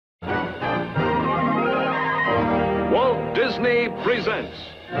Disney presents.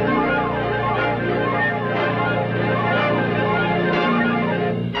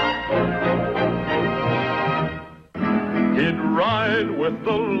 He'd ride with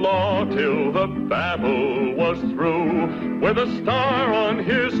the law till the battle was through. With a star on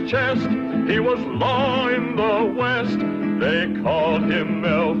his chest, he was law in the West. They called him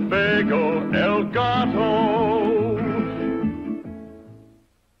Elfego, El Gato.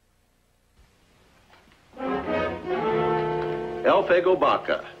 Elfego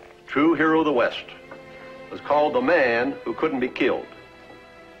Baca, true hero of the West, was called the man who couldn't be killed.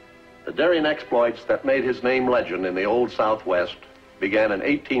 The daring exploits that made his name legend in the Old Southwest began in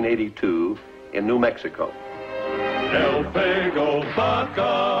 1882 in New Mexico. Elfego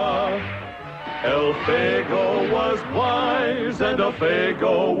Baca. Elfego was wise and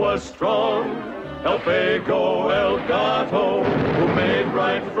Elfego was strong. Elfego El Gato, who made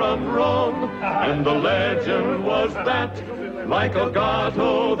right from wrong. And the legend was that, like El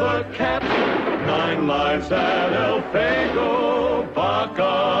Gato the cat, 9 lives at Elfego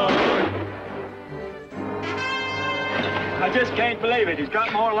Baca. I just can't believe it. He's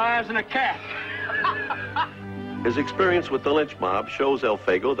got more lives than a cat. His experience with the lynch mob shows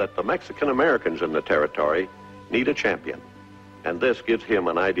Elfego that the Mexican Americans in the territory need a champion. And this gives him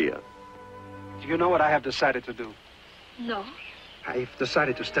an idea. Do you know what I have decided to do? No. I've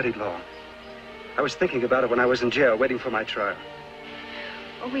decided to study law. I was thinking about it when I was in jail, waiting for my trial.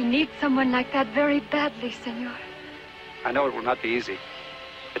 Oh, we need someone like that very badly, senor. I know it will not be easy.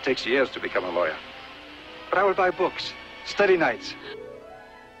 It takes years to become a lawyer. But I will buy books, study nights.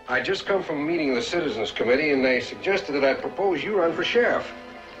 I just come from a meeting of the Citizens Committee, and they suggested that I propose you run for sheriff.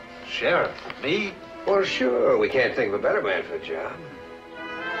 Sheriff? Me? Well, sure. We can't think of a better man for the job.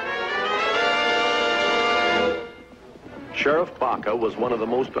 Sheriff Baca was one of the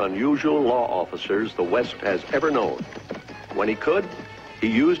most unusual law officers the West has ever known. When he could, he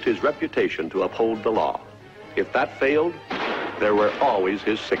used his reputation to uphold the law. If that failed, there were always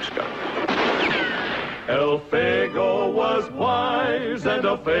his 6 guns. Elfego was wise and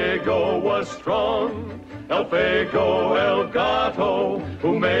Elfego was strong. Elfego El Gato,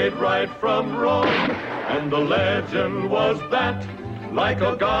 who made right from wrong. And the legend was that, like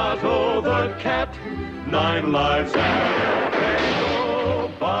El Gato the cat, 9 lives at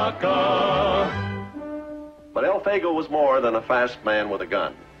Elfego Baca. But Elfego was more than a fast man with a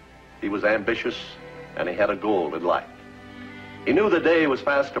gun. He was ambitious, and he had a goal in life. He knew the day was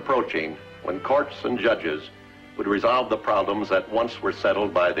fast approaching when courts and judges would resolve the problems that once were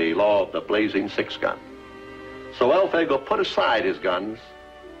settled by the law of the blazing 6-gun. So Elfego put aside his guns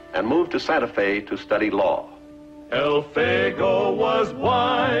and moved to Santa Fe to study law. Elfego was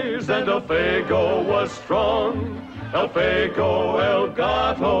wise and Elfego was strong. Elfego El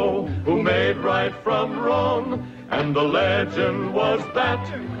Gato, who made right from wrong. And the legend was that,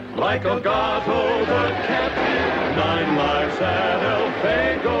 like El Gato the cat, 9 lives at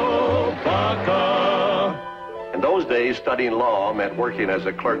Elfego Baca. In those days, studying law meant working as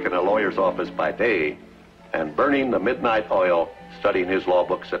a clerk in a lawyer's office by day and burning the midnight oil studying his law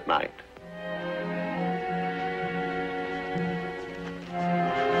books at night.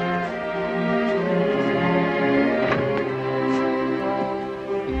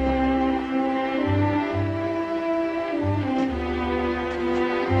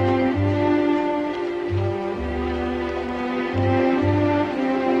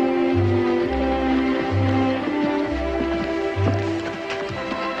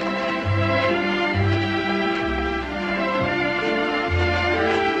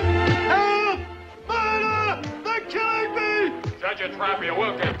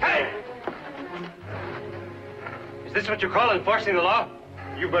 Is this what you call enforcing the law?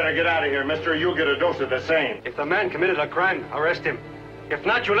 You better get out of here, mister, or you'll get a dose of the same. If the man committed a crime, arrest him. If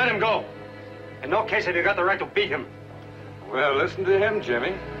not, you let him go. In no case have you got the right to beat him. Well, listen to him,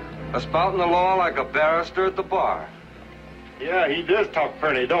 Jimmy. Spouting the law like a barrister at the bar. Yeah, he does talk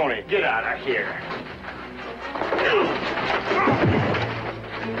pretty, don't he? Get out of here.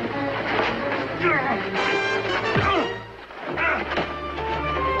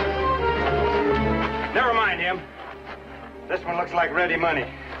 Never mind him. This one looks like ready money.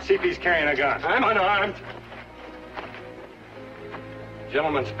 See if he's carrying a gun. I'm unarmed.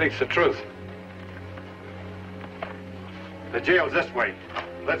 Gentleman speaks the truth. The jail's this way.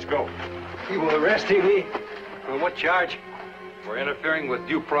 Let's go. You arresting me? On what charge? For interfering with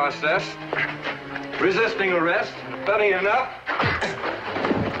due process, resisting arrest, funny enough.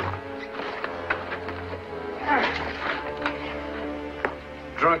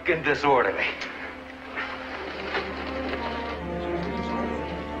 Drunk and disorderly.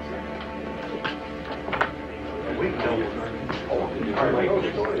 We know.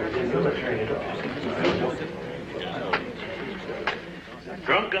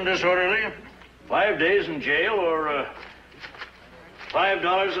 Drunk and disorderly, 5 days in jail, or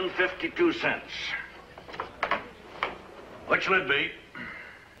 $5.52. Which will it be?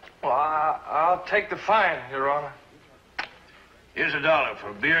 Well, I'll take the fine, Your Honor. Here's $1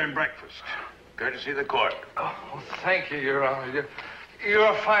 for beer and breakfast. Courtesy of the court. Oh, well, thank you, Your Honor. You're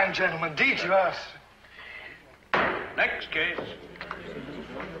a fine gentleman. Indeed, you are. Next case.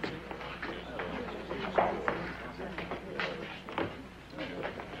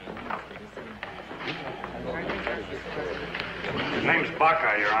 His name's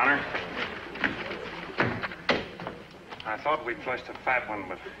Baca, Your Honor. I thought we placed a fat one,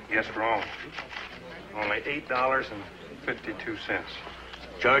 but guessed wrong. Only $8.52.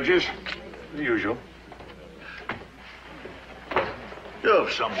 Charges? The usual. You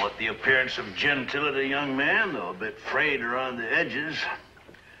have somewhat the appearance of gentility, young man, though a bit frayed around the edges.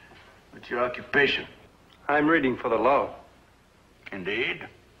 What's your occupation? I'm reading for the law. Indeed?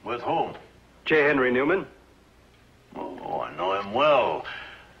 With whom? J. Henry Newman. Oh, I know him well.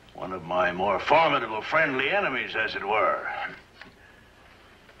 One of my more formidable friendly enemies, as it were.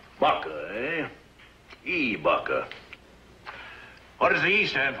 Baca, eh? E. Baca. What does the E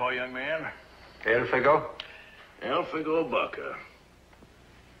stand for, young man? Elfego. Elfego Baca.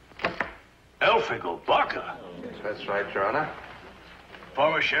 Elfego Baca? That's right, Your Honor.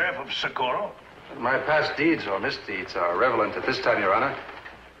 Former sheriff of Socorro? My past deeds or misdeeds are relevant at this time, Your Honor.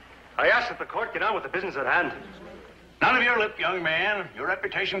 I ask that the court get on with the business at hand. None of your lip, young man. Your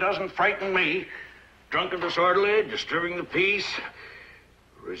reputation doesn't frighten me. Drunk and disorderly, disturbing the peace,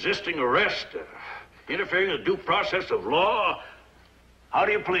 resisting arrest, interfering in the due process of law. How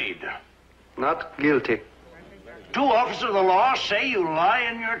do you plead? Not guilty. 2 officers of the law say you lie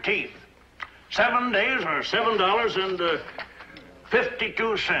in your teeth. 7 days or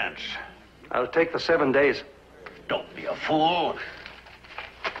 $7.52. I'll take the 7 days. Don't be a fool.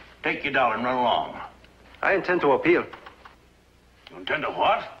 Take your $1 and run along. I intend to appeal. You intend to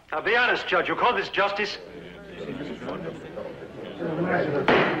what? Now, be honest, Judge. You call this justice?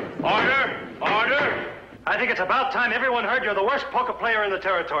 Order! Order! I think it's about time everyone heard you're the worst poker player in the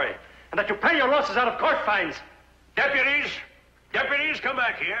territory, and that you pay your losses out of court fines. Deputies! Deputies, come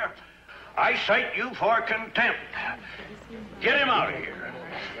back here. I cite you for contempt. Get him out of here.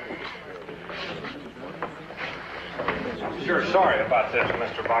 I'm sure sorry about this,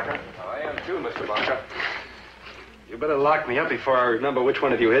 Mr. Baca. I am too, Mr. Baca. You better lock me up before I remember which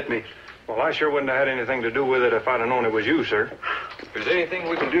one of you hit me. Well, I sure wouldn't have had anything to do with it if I'd have known it was you, sir. If there's anything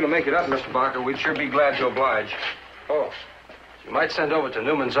we can do to make it up, Mr. Baca, we'd sure be glad to oblige. Oh, you might send over to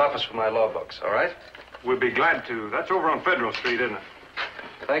Newman's office for my law books, all right? We'd be glad to. That's over on Federal Street, isn't it?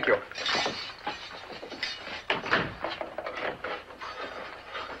 Thank you.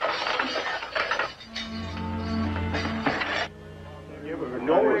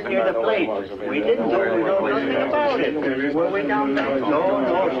 Nowhere near the place. We didn't know nothing about it. Were we down there?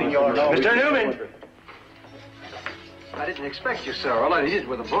 No, senor, no. Mr. Newman! I didn't expect you, sir. All I needed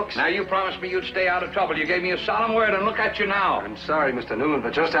were the books. Now, you promised me you'd stay out of trouble. You gave me a solemn word, and look at you now. I'm sorry, Mr. Newman,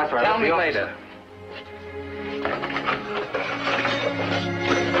 but just after I Tell left me the office... later.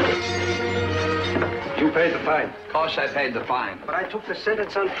 You paid the fine. Of course I paid the fine. But I took the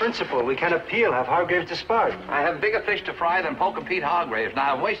sentence on principle. We can't appeal, have Hargraves disbarred. I have bigger fish to fry than Poker Pete Hargraves.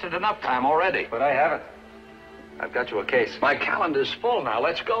 Now, I've wasted enough time already. But I haven't. I've got you a case. My calendar's full now.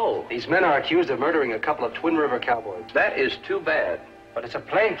 Let's go. These men are accused of murdering a couple of Twin River cowboys. That is too bad. But it's a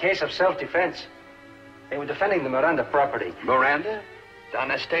plain case of self-defense. They were defending the Miranda property. Miranda? Don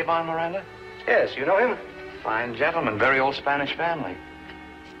Esteban Miranda? Yes, you know him? Fine gentleman. Very old Spanish family.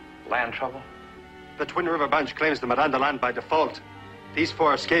 Land trouble? The Twin River bunch claims the Miranda land by default. These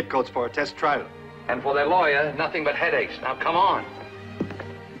 4 are scapegoats for a test trial. And for their lawyer, nothing but headaches. Now, come on.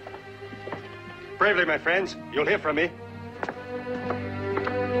 Bravely, my friends. You'll hear from me.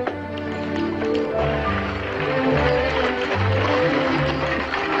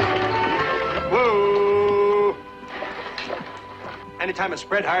 Whoa! Anytime a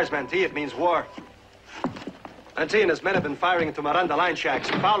spread hires Mantee, it means war. Mantee and his men have been firing into Miranda line shacks,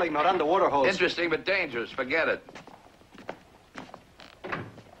 fouling Miranda water holes. Interesting, but dangerous. Forget it.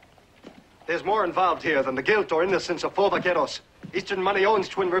 There's more involved here than the guilt or innocence of 4 vaqueros. Eastern Money owns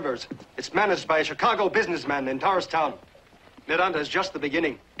Twin Rivers. It's managed by a Chicago businessman in Torrestown. Miranda is just the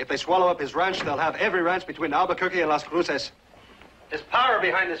beginning. If they swallow up his ranch, they'll have every ranch between Albuquerque and Las Cruces. There's power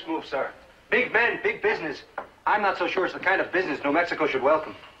behind this move, sir. Big men, big business. I'm not so sure it's the kind of business New Mexico should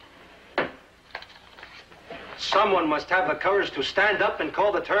welcome. Someone must have the courage to stand up and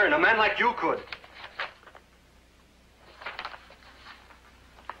call the turn. A man like you could.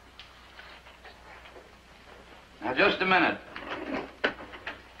 Now, just a minute.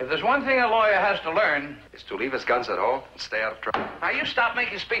 If there's one thing a lawyer has to learn... Is to leave his guns at home and stay out of trouble. Now, you stop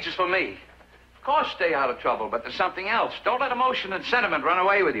making speeches for me. Of course, stay out of trouble, but there's something else. Don't let emotion and sentiment run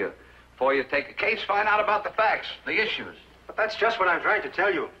away with you. Before you take a case, find out about the facts, the issues. But that's just what I'm trying to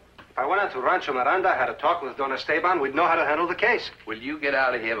tell you. If I went out to Rancho Miranda, had a talk with Don Esteban, we'd know how to handle the case. Will you get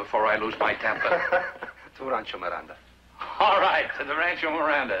out of here before I lose my temper? To Rancho Miranda. All right, to the Rancho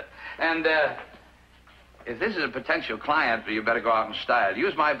Miranda. And, if this is a potential client, you better go out in style.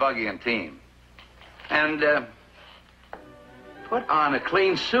 Use my buggy and team. And, put on a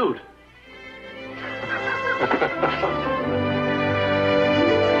clean suit.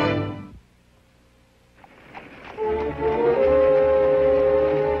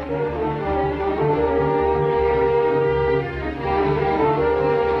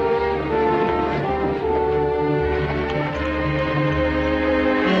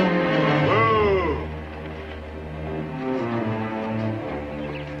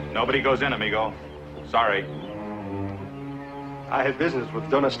 Nobody goes in, amigo. Sorry. I had business with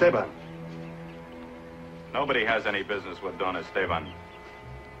Don Esteban. Nobody has any business with Don Esteban.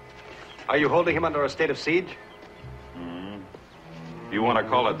 Are you holding him under a state of siege? If you want to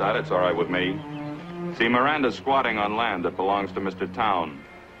call it that, it's all right with me. See, Miranda's squatting on land that belongs to Mr. Town.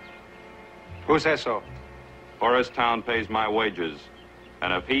 Who says so? Horace Town pays my wages.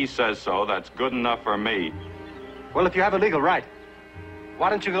 And if he says so, that's good enough for me. Well, if you have a legal right, why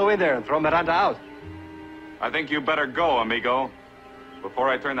don't you go in there and throw Miranda out? I think you better go, amigo, before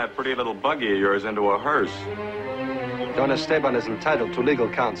I turn that pretty little buggy of yours into a hearse. Don Esteban is entitled to legal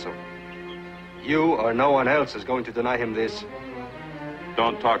counsel. You or no one else is going to deny him this.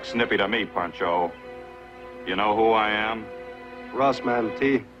 Don't talk snippy to me, Pancho. You know who I am? Rossman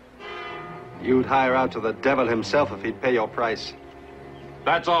T. You'd hire out to the devil himself if he'd pay your price.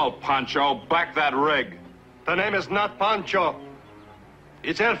 That's all, Pancho. Back that rig. The name is not Pancho.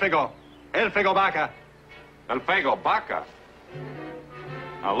 It's Elfego. Elfego Baca. Elfego Baca?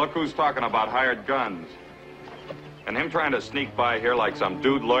 Now look who's talking about hired guns. And him trying to sneak by here like some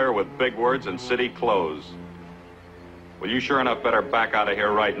dude lawyer with big words and city clothes. Well, you sure enough better back out of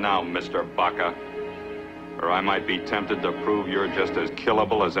here right now, Mr. Baca. Or I might be tempted to prove you're just as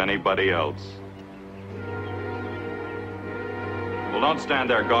killable as anybody else. Well, don't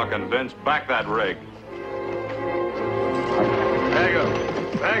stand there gawking, Vince. Back that rig.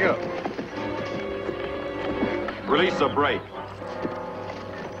 Elfego. Release the brake.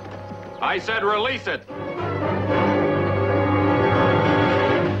 I said release it.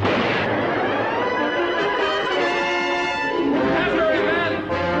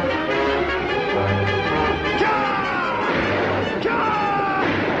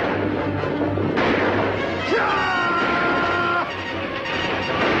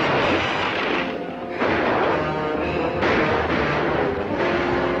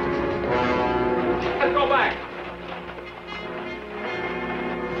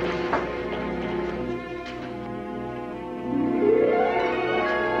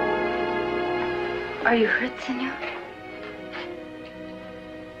 Are you hurt, senor?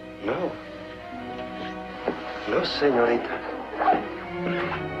 No. No, senorita.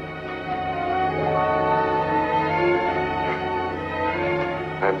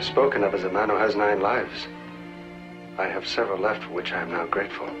 I'm spoken of as a man who has 9 lives. I have several left for which I am now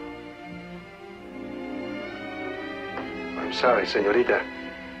grateful. I'm sorry, senorita.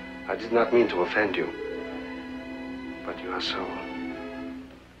 I did not mean to offend you. But you are so...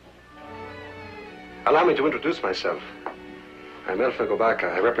 Allow me to introduce myself. I'm Elfego Baca.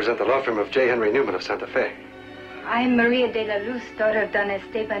 I represent the law firm of J. Henry Newman of Santa Fe. I'm Maria de la Luz, daughter of Don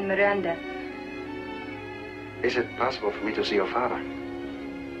Esteban Miranda. Is it possible for me to see your father?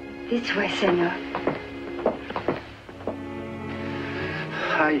 This way, senor.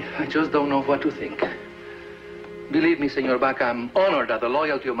 I just don't know what to think. Believe me, Senor Baca, I'm honored at the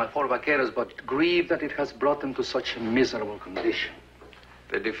loyalty of my 4 vaqueros, but grieved that it has brought them to such a miserable condition.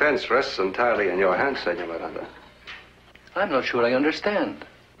 The defense rests entirely in your hands, Senor Miranda. I'm not sure I understand.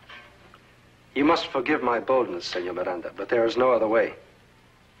 You must forgive my boldness, Senor Miranda, but there is no other way.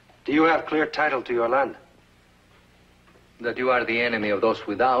 Do you have clear title to your land? That you are the enemy of those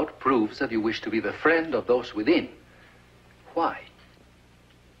without proves that you wish to be the friend of those within. Why?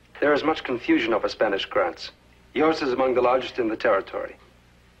 There is much confusion over Spanish grants. Yours is among the largest in the territory.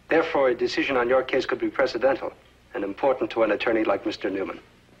 Therefore, a decision on your case could be precedental and important to an attorney like Mr. Newman.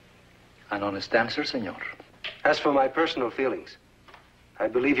 An honest answer, senor. As for my personal feelings, I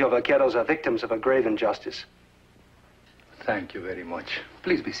believe your vaqueros are victims of a grave injustice. Thank you very much.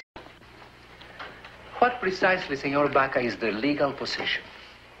 Please be seated. What precisely, Senor Baca, is the legal position?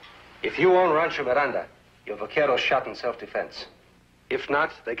 If you own Rancho Miranda, Your vaquero shot in self-defense. If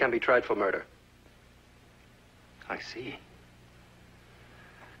not, they can be tried for murder. I see.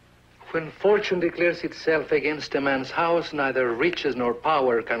 When fortune declares itself against a man's house, neither riches nor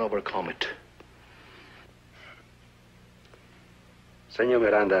power can overcome it. Senor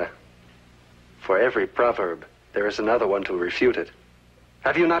Miranda, for every proverb, there is another one to refute it.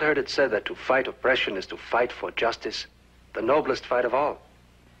 Have you not heard it said that to fight oppression is to fight for justice? The noblest fight of all.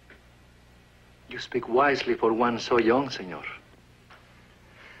 You speak wisely for one so young, senor.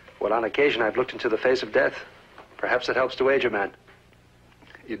 Well, on occasion, I've looked into the face of death. Perhaps it helps to age a man.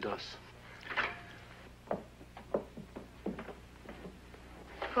 It does.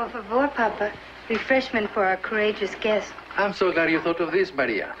 Por favor, Papa. Refreshment for our courageous guest. I'm so glad you thought of this,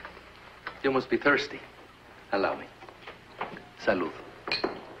 Maria. You must be thirsty. Allow me. Salud.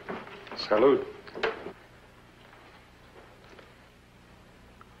 Salud.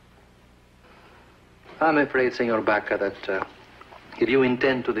 I'm afraid, Senor Baca, that if you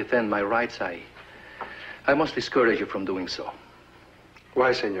intend to defend my rights, I must discourage you from doing so.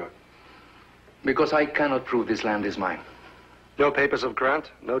 Why, senor? Because I cannot prove this land is mine. No papers of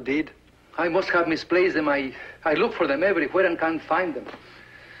grant? No deed? I must have misplaced them. I look for them everywhere and can't find them.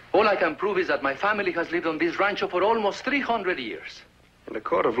 All I can prove is that my family has lived on this rancho for almost 300 years. In a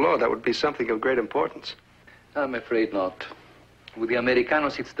court of law, that would be something of great importance. I'm afraid not. With the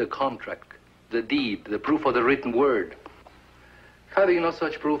Americanos, it's the contract, the deed, the proof of the written word. Having no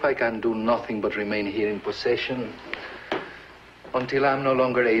such proof, I can do nothing but remain here in possession until I'm no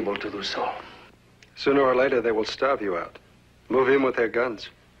longer able to do so. Sooner or later, they will starve you out. Move in with their guns.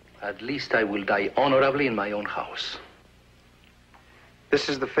 At least I will die honorably in my own house. This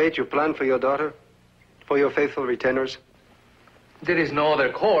is the fate you planned for your daughter? For your faithful retainers? There is no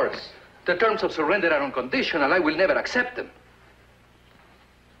other course. The terms of surrender are unconditional. I will never accept them.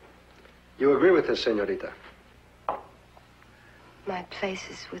 You agree with this, señorita? My place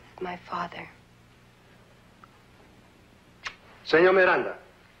is with my father. Senor Miranda,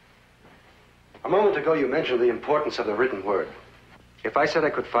 a moment ago you mentioned the importance of the written word. If I said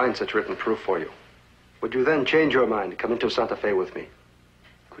I could find such written proof for you, would you then change your mind and come into Santa Fe with me?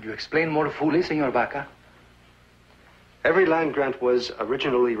 Could you explain more fully, Senor Baca? Every land grant was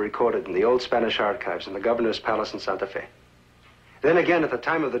originally recorded in the old Spanish archives in the governor's palace in Santa Fe. Then again, at the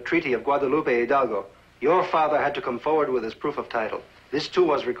time of the Treaty of Guadalupe Hidalgo, your father had to come forward with his proof of title. This too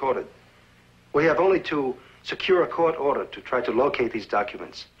was recorded. We have only to secure a court order to try to locate these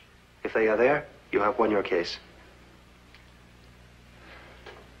documents. If they are there, you have won your case.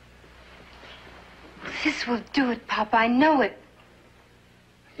 This will do it, Papa. I know it.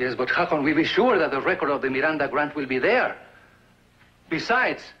 Yes, but how can we be sure that the record of the Miranda grant will be there?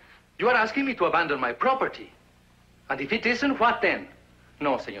 Besides, you are asking me to abandon my property. And if it isn't, what then?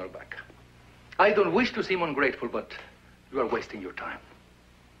 No, Senor Baca. I don't wish to seem ungrateful, but you are wasting your time.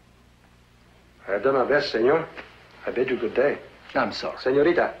 I have done my best, senor. I bid you good day. I'm sorry.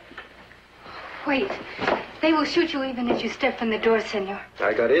 Senorita. Wait. They will shoot you even as you step from the door, Senor.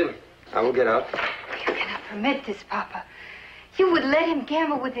 I got in. I will get out. You cannot permit this, Papa. You would let him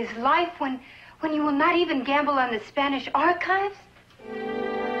gamble with his life when you will not even gamble on the Spanish archives?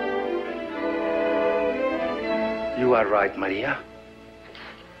 You are right, Maria.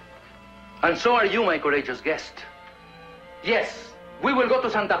 And so are you, my courageous guest. Yes, we will go to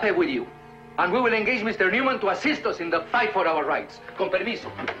Santa Fe with you. And we will engage Mr. Newman to assist us in the fight for our rights. Con permiso.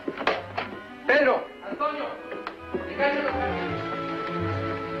 Pedro, Antonio,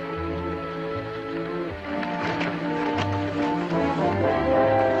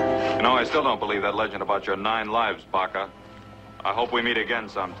 You know, I still don't believe that legend about your 9 lives, Baca. I hope we meet again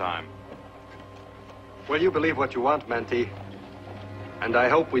sometime. Well, you believe what you want, Manti. And I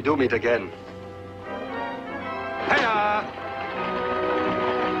hope we do meet again. Hey-ya!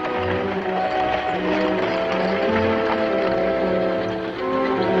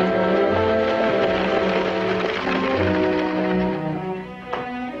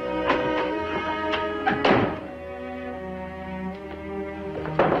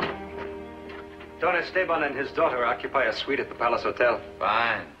 Don Esteban and his daughter occupy a suite at the Palace Hotel.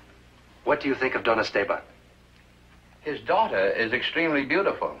 Fine. What do you think of Don Esteban? His daughter is extremely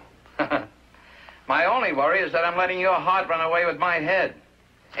beautiful. My only worry is that I'm letting your heart run away with my head.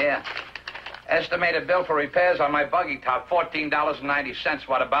 Here. Estimated bill for repairs on my buggy top, $14.90.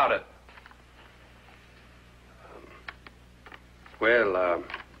 What about it? Well,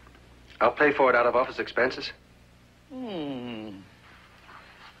 I'll pay for it out of office expenses.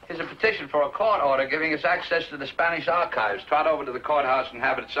 Here's a petition for a court order giving us access to the Spanish archives. Trot over to the courthouse and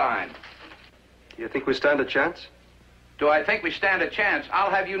have it signed. Do you think we stand a chance? Do I think we stand a chance?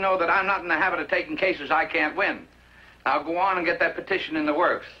 I'll have you know that I'm not in the habit of taking cases I can't win. Now go on and get that petition in the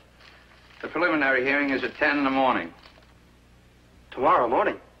works. The preliminary hearing is at 10 in the morning. Tomorrow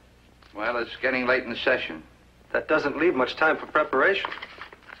morning? Well, it's getting late in the session. That doesn't leave much time for preparation.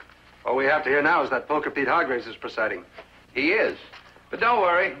 All we have to hear now is that Poker Pete Hargraves is presiding. He is. But don't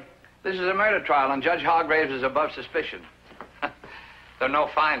worry. This is a murder trial, and Judge Hargraves is above suspicion. There are no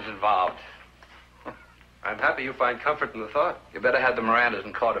fines involved. I'm happy you find comfort in the thought. You better have the Mirandas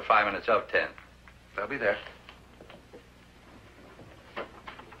in court at 5 minutes of 10. I'll be there.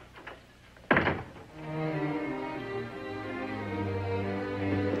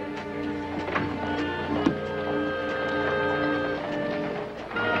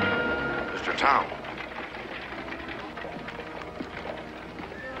 Mr. Town.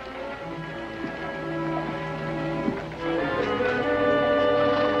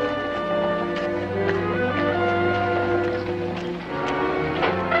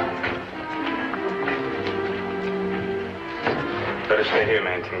 Better stay here,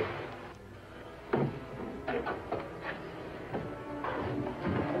 Mantine.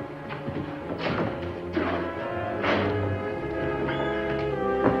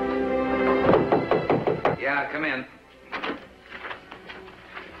 Yeah, come in.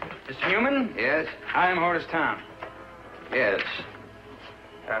 Mr. Newman? Yes? I'm Horace Town. Yes.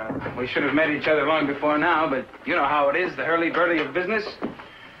 We should have met each other long before now, but you know how it is, the hurly-burly of business.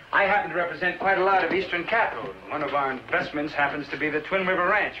 I happen to represent quite a lot of eastern capital. One of our investments happens to be the Twin River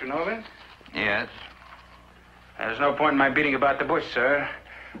Ranch. You know of it? Yes. There's no point in my beating about the bush, sir.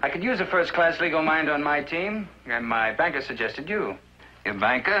 I could use a first-class legal mind on my team, and my banker suggested you. Your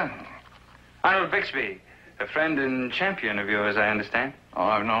banker? Arnold Bixby, a friend and champion of yours, I understand. Oh,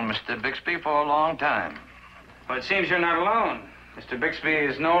 I've known Mr. Bixby for a long time. Well, it seems you're not alone. Mr. Bixby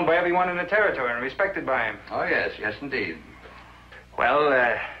is known by everyone in the territory and respected by him. Oh, yes, yes, indeed.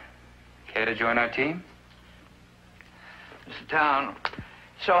 Well, care to join our team? Mr. Town, it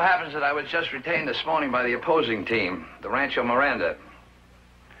so happens that I was just retained this morning by the opposing team, the Rancho Miranda.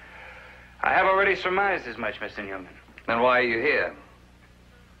 I have already surmised as much, Mr. Newman. Then why are you here?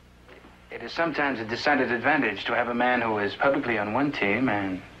 It is sometimes a decided advantage to have a man who is publicly on one team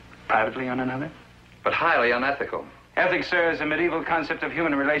and privately on another. But highly unethical. Ethics, sir, is a medieval concept of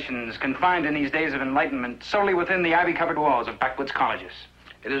human relations confined in these days of enlightenment solely within the ivy-covered walls of backwoods colleges.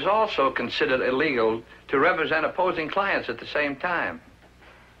 It is also considered illegal to represent opposing clients at the same time.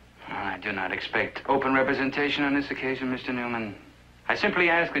 I do not expect open representation on this occasion, Mr. Newman. I simply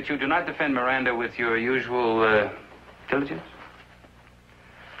ask that you do not defend Miranda with your usual, diligence.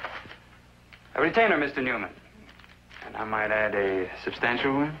 A retainer, Mr. Newman. And I might add a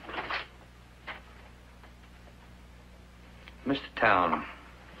substantial one. Mr. Town,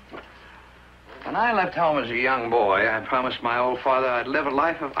 when I left home as a young boy, I promised my old father I'd live a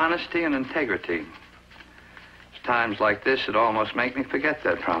life of honesty and integrity. It's times like this that almost make me forget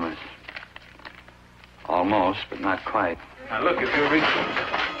that promise. Almost, but not quite. Now, look, if you'll reach...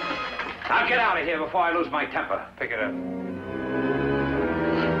 Now get out of here before I lose my temper. Pick it up.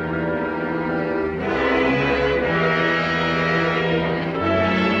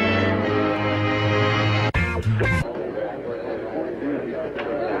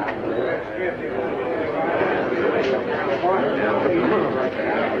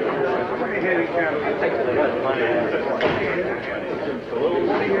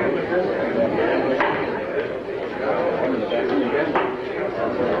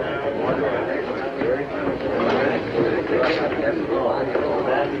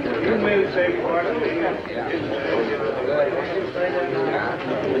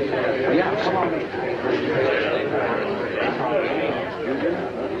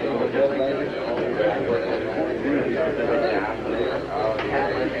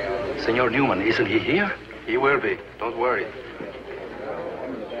 Senor Newman, isn't he here? He will be. Don't worry.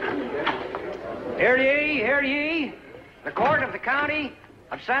 Hear ye, hear ye. The court of the county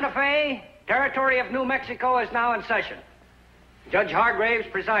of Santa Fe, territory of New Mexico, is now in session. Judge Hargraves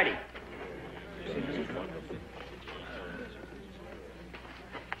presiding.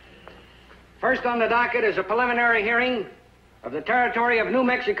 First on the docket is a preliminary hearing of the territory of New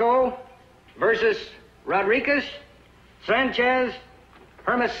Mexico versus Rodriguez, Sanchez,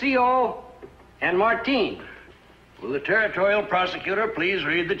 Hermosillo, and Martin. Will the territorial prosecutor please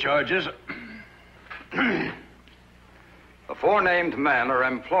read the charges? The four named men are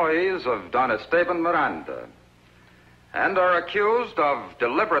employees of Don Esteban Miranda and are accused of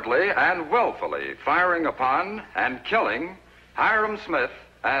deliberately and willfully firing upon and killing Hiram Smith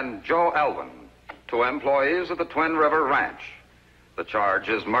and Joe Elvin, two employees of the Twin River Ranch. The charge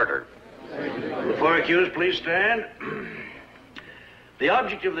is murder. The four accused, please stand. The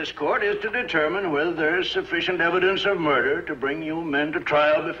object of this court is to determine whether there is sufficient evidence of murder to bring you men to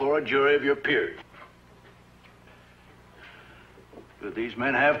trial before a jury of your peers. Do these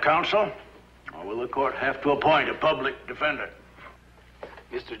men have counsel, or will the court have to appoint a public defender?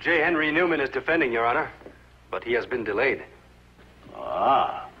 Mr. J. Henry Newman is defending, Your Honor, but he has been delayed.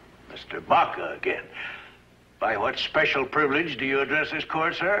 Ah, Mr. Baca again. By what special privilege do you address this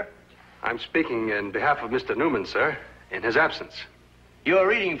court, sir? I'm speaking in behalf of Mr. Newman, sir, in his absence. You're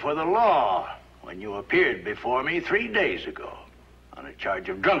reading for the law when you appeared before me 3 days ago on a charge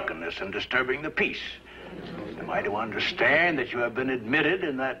of drunkenness and disturbing the peace. Am I to understand that you have been admitted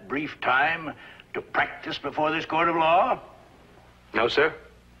in that brief time to practice before this court of law? No, sir.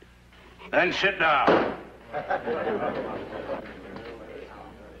 Then sit down.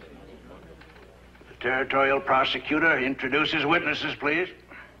 The territorial prosecutor, introduce his witnesses, please.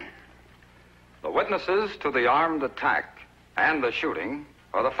 The witnesses to the armed attack and the shooting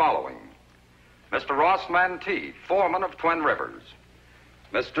are the following. Mr. Ross Mantee, foreman of Twin Rivers.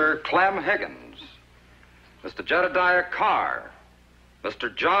 Mr. Clem Higgins. Mr. Jedediah Carr.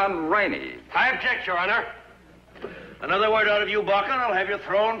 Mr. John Rainey. I object, Your Honor. Another word out of you, Baca, and I'll have you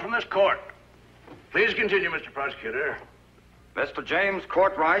thrown from this court. Please continue, Mr. Prosecutor. Mr. James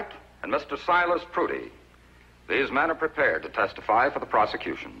Courtwright and Mr. Silas Prudy. These men are prepared to testify for the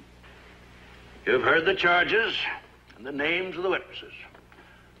prosecution. You've heard the charges and the names of the witnesses.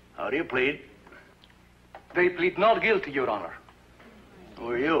 How do you plead? They plead not guilty, Your Honor. Who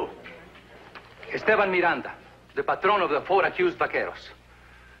are you? Esteban Miranda, the patron of the four accused vaqueros.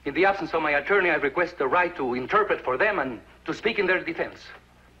 In the absence of my attorney, I request the right to interpret for them and to speak in their defense.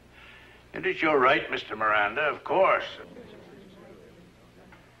 It is your right, Mr. Miranda, of course.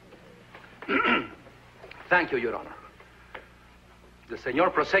 Thank you, Your Honor. The Senor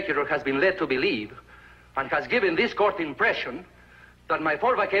Prosecutor has been led to believe and has given this court the impression that my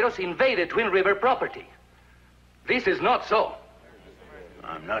four vaqueros invaded Twin River property. This is not so.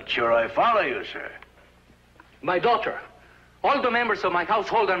 I'm not sure I follow you, sir. My daughter, all the members of my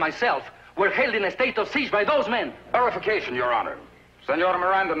household and myself were held in a state of siege by those men. Verification, Your Honor. Senor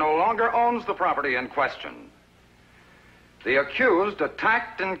Miranda no longer owns the property in question. The accused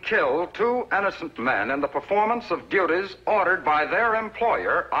attacked and killed 2 innocent men in the performance of duties ordered by their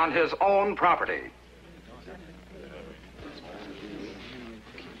employer on his own property.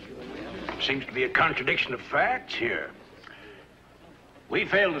 Seems to be a contradiction of facts here. We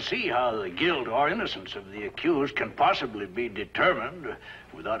fail to see how the guilt or innocence of the accused can possibly be determined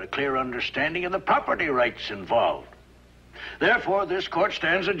without a clear understanding of the property rights involved. Therefore, this court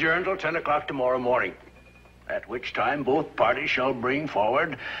stands adjourned till 10 o'clock tomorrow morning, at which time both parties shall bring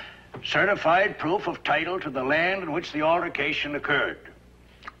forward certified proof of title to the land in which the altercation occurred.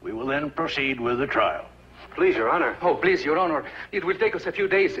 We will then proceed with the trial. Please, Your Honor. Oh, please, Your Honor. It will take us a few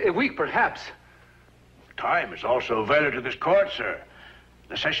days, a week perhaps. Time is also valid to this court, sir.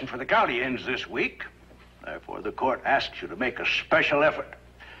 The session for the county ends this week. Therefore, the court asks you to make a special effort.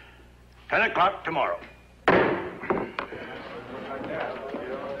 10 o'clock tomorrow.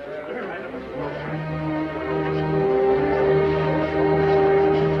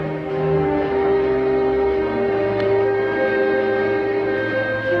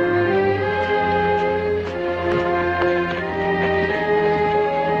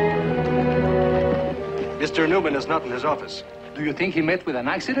 Mr. Newman is not in his office. Do you think he met with an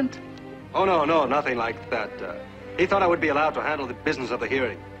accident? Oh, no, nothing like that. He thought I would be allowed to handle the business of the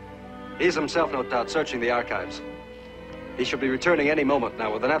hearing. He's himself, no doubt, searching the archives. He should be returning any moment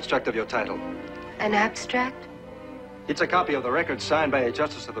now with an abstract of your title. An abstract? It's a copy of the record signed by a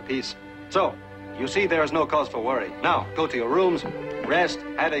justice of the peace. So, you see, there is no cause for worry. Now, go to your rooms, rest,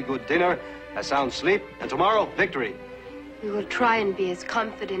 have a good dinner, a sound sleep, and tomorrow, victory. We will try and be as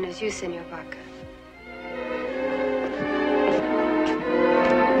confident as you, Senor Baca.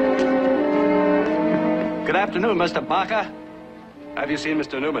 Good afternoon, Mr. Baca. Have you seen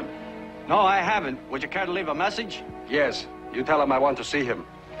Mr. Newman? No, I haven't. Would you care to leave a message? Yes. You tell him I want to see him.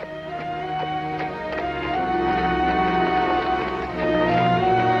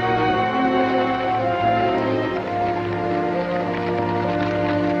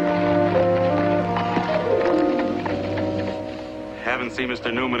 Haven't seen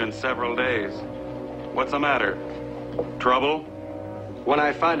Mr. Newman in several days. What's the matter? Trouble? When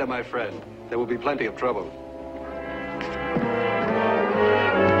I find him, my friend, there will be plenty of trouble.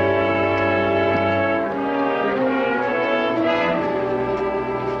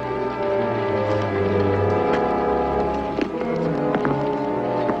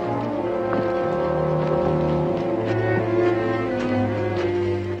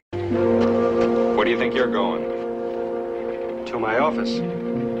 my office.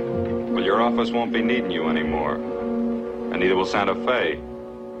 Well, your office won't be needing you anymore. And neither will Santa Fe.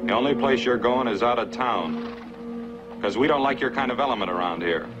 The only place you're going is out of town. Because we don't like your kind of element around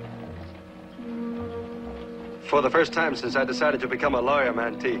here. For the first time since I decided to become a lawyer,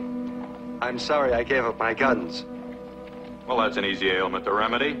 Mantee, I'm sorry I gave up my guns. Well, that's an easy ailment to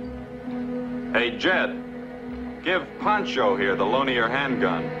remedy. Hey, Jed, give Pancho here the loan of your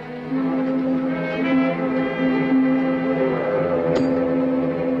handgun.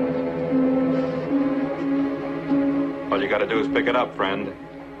 All you gotta do is pick it up, friend.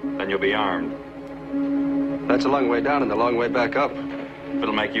 Then you'll be armed. That's a long way down and a long way back up. If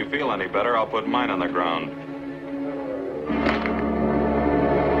it'll make you feel any better, I'll put mine on the ground.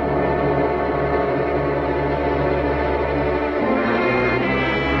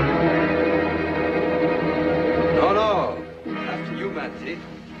 No. After you, Mantee.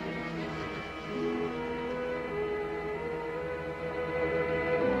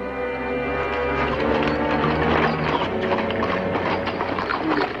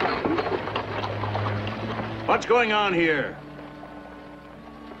 What's going on here?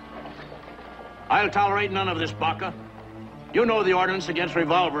 I'll tolerate none of this, Baca. You know the ordinance against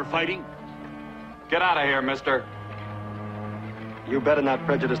revolver fighting. Get out of here, mister. You better not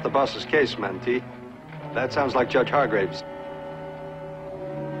prejudice the boss's case, Mantee. That sounds like Judge Hargraves.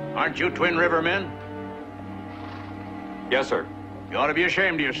 Aren't you Twin River men? Yes, sir. You ought to be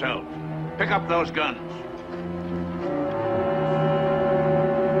ashamed of yourselves. Pick up those guns.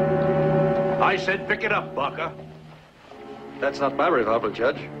 I said pick it up, Baca. That's not my revolver,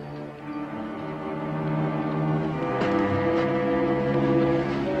 Judge.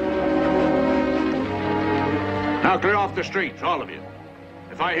 Now clear off the streets, all of you.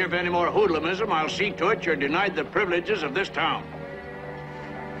 If I hear of any more hoodlumism, I'll see to it you're denied the privileges of this town.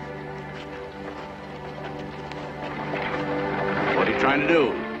 What are you trying to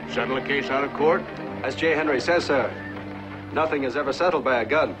do? Settle a case out of court? As J. Henry says, sir, nothing is ever settled by a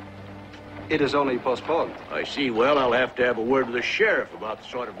gun. It is only postponed. I see. Well, I'll have to have a word with the sheriff about the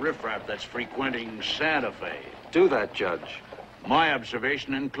sort of riffraff that's frequenting Santa Fe. Do that, Judge. My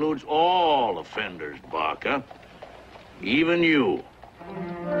observation includes all offenders, Baca. Even you.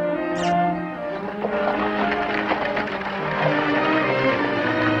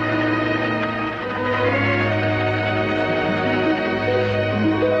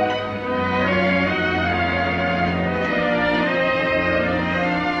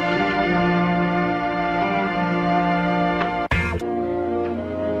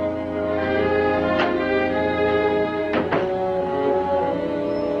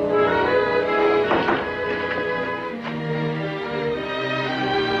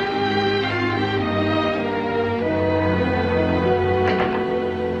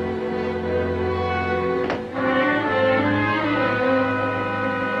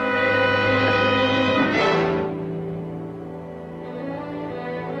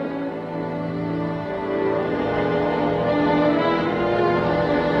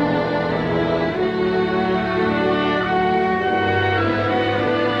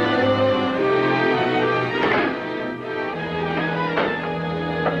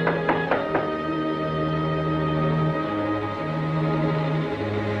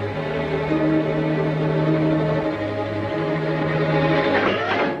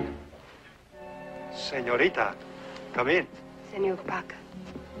 Señorita, come in. Senor Baca.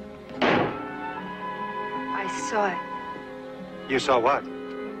 I saw it You saw what?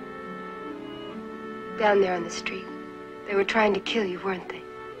 down there on the street. They were trying to kill you, weren't they?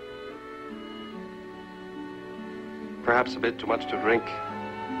 Perhaps a bit too much to drink.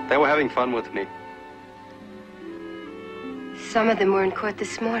 They were having fun with me. Some of them were in court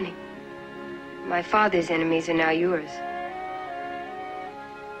this morning. My father's enemies are now yours.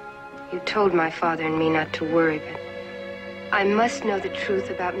 You told my father and me not to worry, but I must know the truth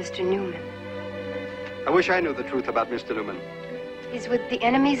about Mr. Newman. I wish I knew the truth about Mr. Newman. He's with the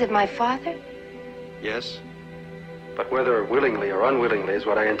enemies of my father? Yes. But whether willingly or unwillingly is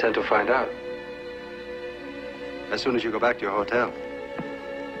what I intend to find out. As soon as you go back to your hotel.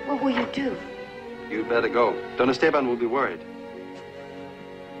 What will you do? You'd better go. Don Esteban will be worried.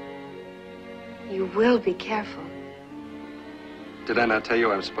 You will be careful. Did I not tell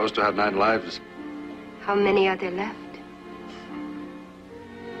you I'm supposed to have 9 lives? How many are there left?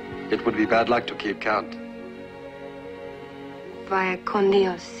 It would be bad luck to keep count. Vaya con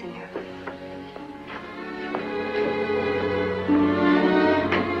Dios, senor.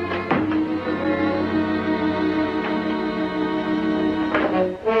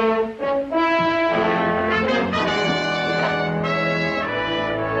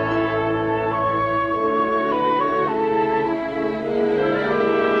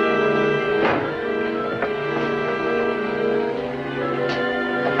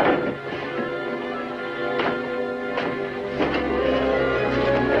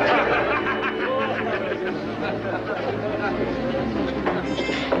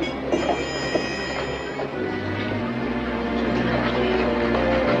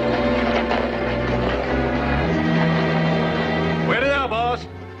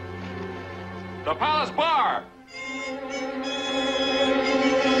 The Palace Bar!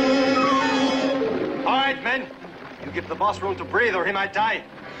 All right, men. You give the boss room to breathe or he might die.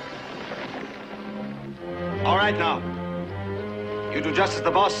 All right, now. You do just as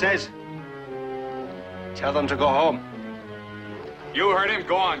the boss says. Tell them to go home. You heard him.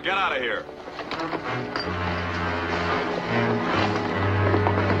 Go on. Get out of here.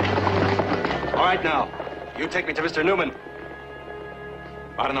 All right, now. You take me to Mr. Newman.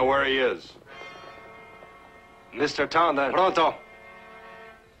 I don't know where he is. Mr. Town, then. Pronto.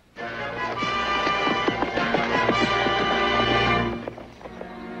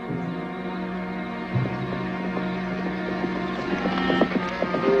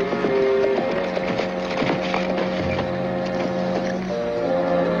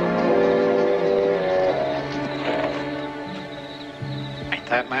 Ain't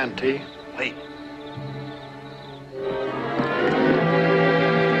that man T? Wait.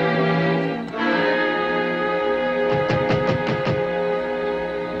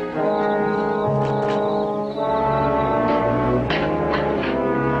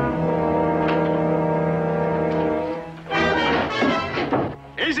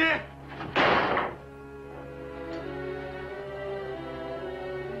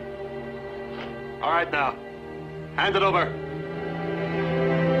 Now, hand it over.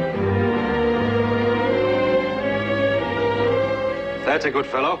 That's a good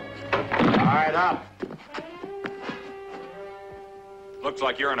fellow. All right, up. Looks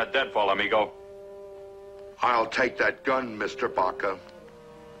like you're in a deadfall, amigo. I'll take that gun, Mr. Baca.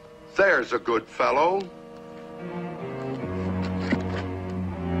 There's a good fellow.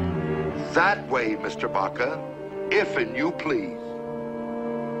 That way, Mr. Baca, if and you please.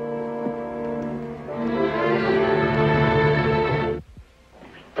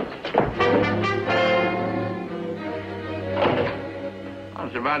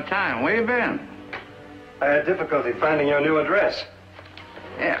 It's about time. Where you been? I had difficulty finding your new address.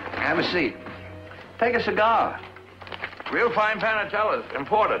 Yeah, have a seat. Take a cigar. Real fine Panatellas,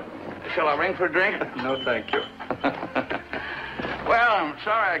 imported. Shall I ring for a drink? No, thank you. Well, I'm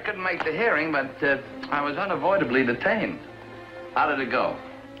sorry I couldn't make the hearing, but I was unavoidably detained. How did it go?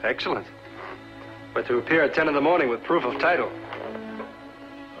 Excellent. But to appear at 10 in the morning with proof of title.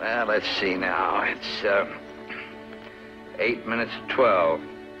 Well, let's see now. It's 8 minutes to 12.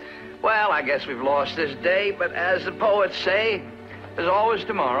 Well, I guess we've lost this day, but as the poets say, there's always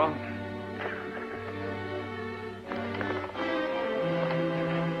tomorrow.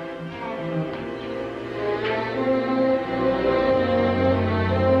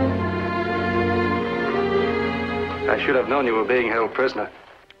 I should have known you were being held prisoner.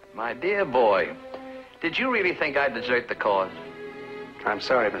 My dear boy, did you really think I'd desert the cause? I'm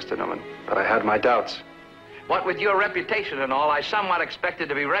sorry, Mr. Newman, but I had my doubts. What with your reputation and all, I somewhat expected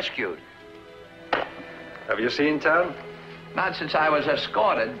to be rescued. Have you seen town? Not since I was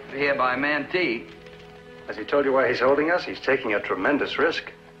escorted here by Mantee. Has he told you why he's holding us? He's taking a tremendous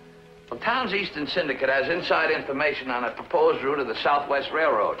risk. Well, Town's Eastern Syndicate has inside information on a proposed route of the Southwest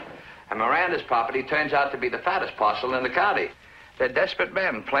Railroad. And Miranda's property turns out to be the fattest parcel in the county. They're desperate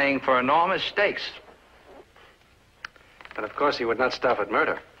men playing for enormous stakes. And of course he would not stop at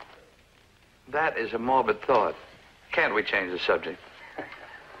murder. That is a morbid thought. Can't we change the subject?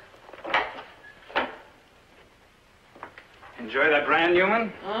 Enjoy that brand,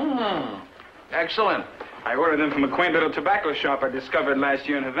 Newman? Mm. Excellent. I ordered them from a quaint little tobacco shop I discovered last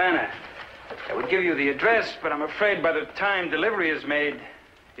year in Havana. I would give you the address, but I'm afraid by the time delivery is made,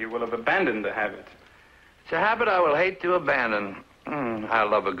 you will have abandoned the habit. It's a habit I will hate to abandon. I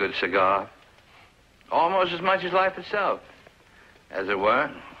love a good cigar. Almost as much as life itself, as it were.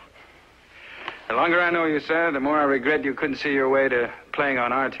 The longer I know you, sir, the more I regret you couldn't see your way to playing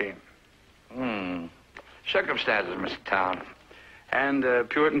on our team. Circumstances, Mr. Town. And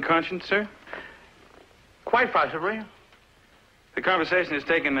Puritan conscience, sir? Quite possibly. The conversation has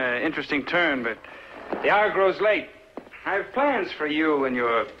taken an interesting turn, but the hour grows late. I have plans for you and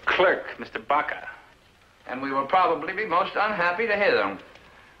your clerk, Mr. Baca. And we will probably be most unhappy to hear them.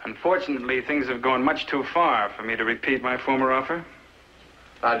 Unfortunately, things have gone much too far for me to repeat my former offer.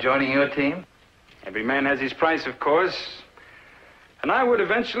 About joining your team? Every man has his price, of course. And I would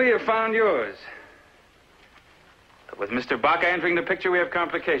eventually have found yours. But with Mr. Baca entering the picture, we have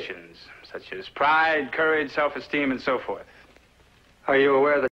complications, such as pride, courage, self-esteem, and so forth. Are you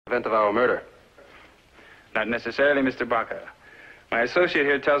aware of the event of our murder? Not necessarily, Mr. Baca. My associate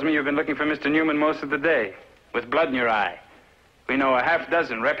here tells me you've been looking for Mr. Newman most of the day, with blood in your eye. We know a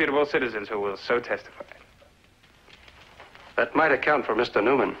half-dozen reputable citizens who will so testify. That might account for Mr.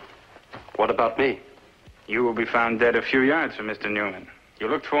 Newman. What about me? You will be found dead a few yards from Mr. Newman. You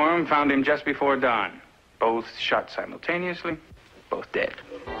looked for him, found him just before dawn. Both shot simultaneously, both dead.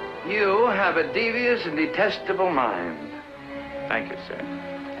 You have a devious and detestable mind. Thank you, sir.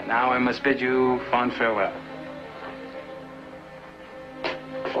 And now I must bid you fond farewell.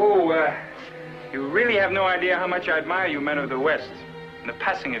 Oh, you really have no idea how much I admire you men of the West and the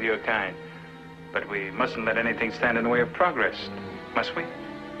passing of your kind. But we mustn't let anything stand in the way of progress, must we?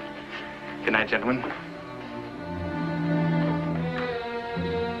 Good night, gentlemen.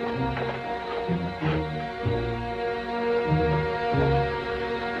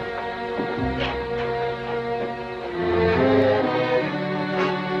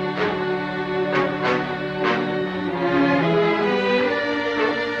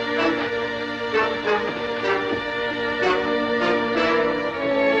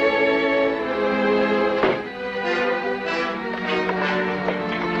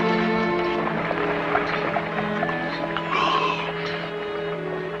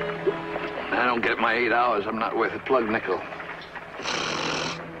 My 8 hours, I'm not worth a plug nickel.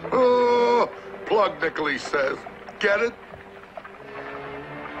 Oh, plug nickel, he says. Get it?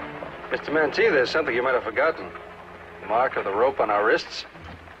 Mr. Mantee, there's something you might have forgotten. The mark of the rope on our wrists.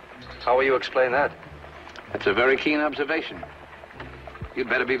 How will you explain that? That's a very keen observation. You'd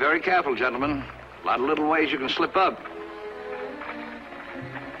better be very careful, gentlemen. A lot of little ways you can slip up.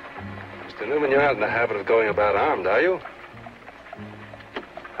 Mr. Newman, you're not in the habit of going about armed, are you?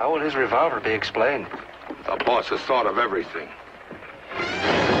 How will his revolver be explained? The boss has thought of everything.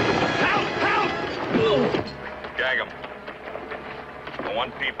 Gag him.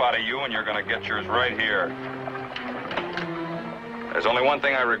 One peep out of you and you're gonna get yours right here. There's only one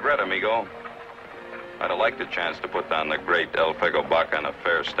thing I regret, amigo. I'd have liked the chance to put down the great Elfego Baca in a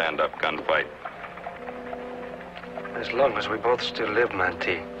fair stand-up gunfight. As long as we both still live,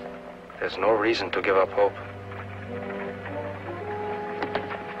 Mantee, there's no reason to give up hope.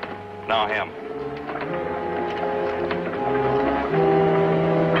 Now him.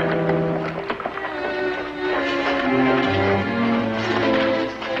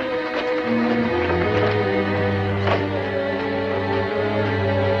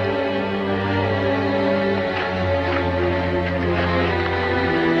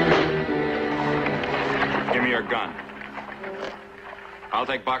 Give me your gun. I'll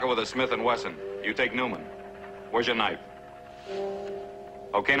take Baca with a Smith & Wesson. You take Newman. Where's your knife?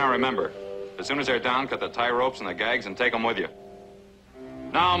 Okay, now remember, as soon as they're down, cut the tie ropes and the gags and take them with you.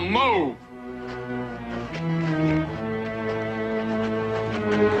 Now move!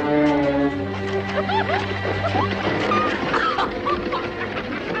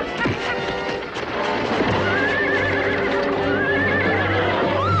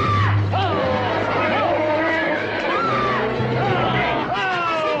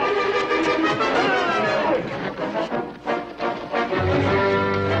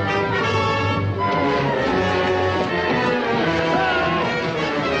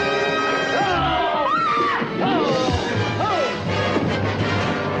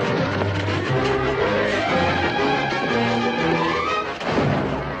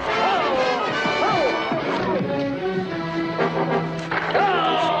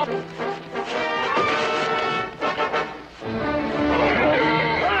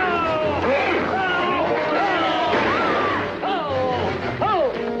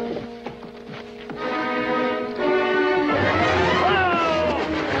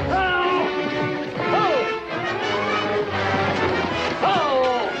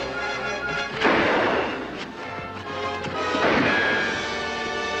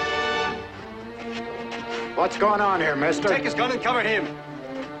 What's going on here, mister? Take his gun and cover him.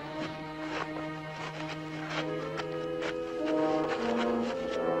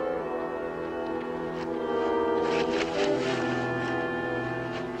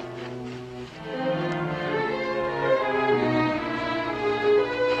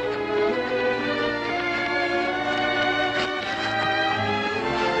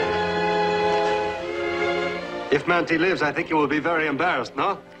 If Mantee lives, I think you will be very embarrassed,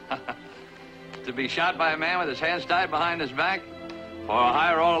 no? To be shot by a man with his hands tied behind his back? For a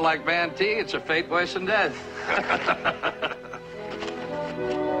high roller like Mantee, it's a fate worse than death.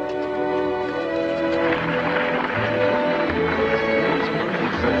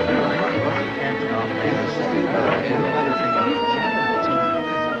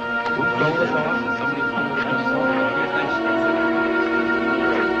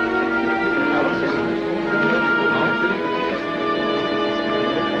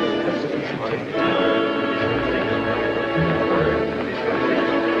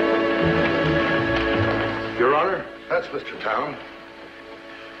 Your Honor, that's Mr. Town.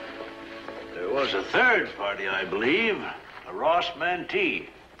 There was a third party, I believe. Ross Mantee.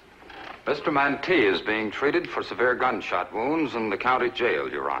 Mr. Mantee is being treated for severe gunshot wounds in the county jail,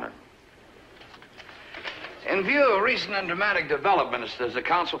 Your Honor. In view of recent and dramatic developments, does the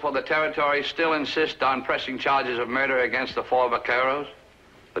counsel for the territory still insist on pressing charges of murder against the 4 vaqueros?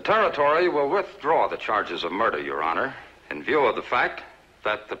 The territory will withdraw the charges of murder, Your Honor, in view of the fact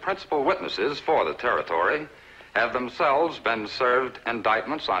that the principal witnesses for the territory have themselves been served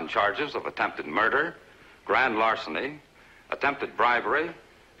indictments on charges of attempted murder, grand larceny, attempted bribery,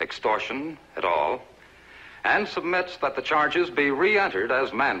 extortion, et al., and submits that the charges be re-entered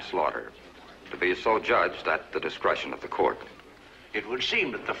as manslaughter, to be so judged at the discretion of the court. It would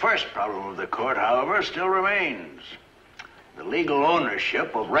seem that the first problem of the court, however, still remains. The legal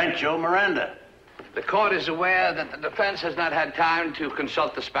ownership of Rancho Miranda. The court is aware that the defense has not had time to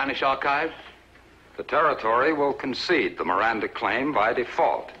consult the Spanish archives. The territory will concede the Miranda claim by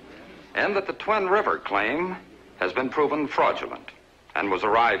default, and that the Twin River claim has been proven fraudulent and was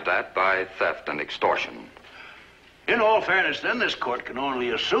arrived at by theft and extortion. In all fairness, then, this court can only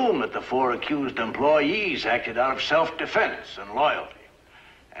assume that the 4 accused employees acted out of self-defense and loyalty,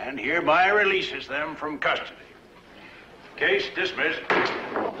 and hereby releases them from custody. Case dismissed.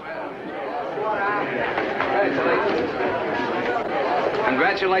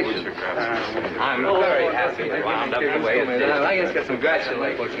 Congratulations. I'm very happy to wound up the way it did. I guess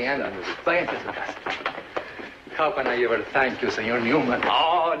congratulations. How can I ever thank you, Senor Newman?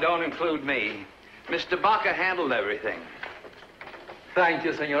 Oh, don't include me. Mr. Baca handled everything. Thank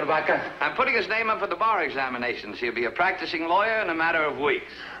you, Senor Baca. I'm putting his name up for the bar examinations. He'll be a practicing lawyer in a matter of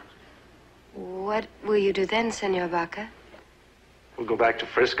weeks. What will you do then, Senor Baca? We'll go back to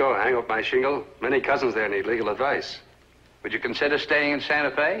Frisco, hang up my shingle. Many cousins there need legal advice. Would you consider staying in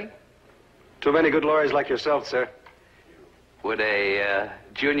Santa Fe? Too many good lawyers like yourself, sir. Would a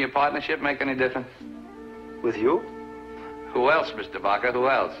junior partnership make any difference? With you? Who else, Mr. Baca? Who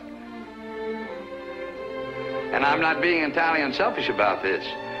else? And I'm not being entirely unselfish about this.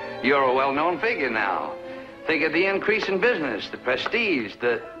 You're a well-known figure now. Think of the increase in business, the prestige,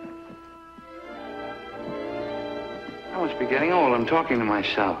 the... I must be getting old. I'm talking to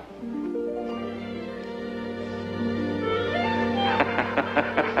myself.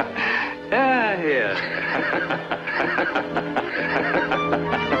 Yeah.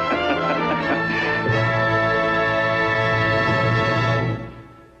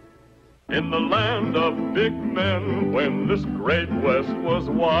 In the land of big men, when this great West was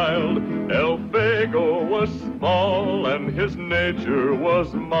wild, Elfego was small and his nature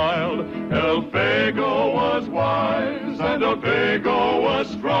was mild. Elfego was wise and Elfego was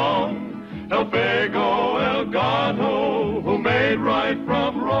strong. Elfego El Gato, who made right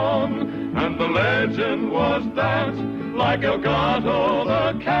from wrong. And the legend was that, like El Gato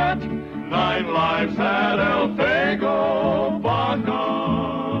the cat, 9 lives had Elfego.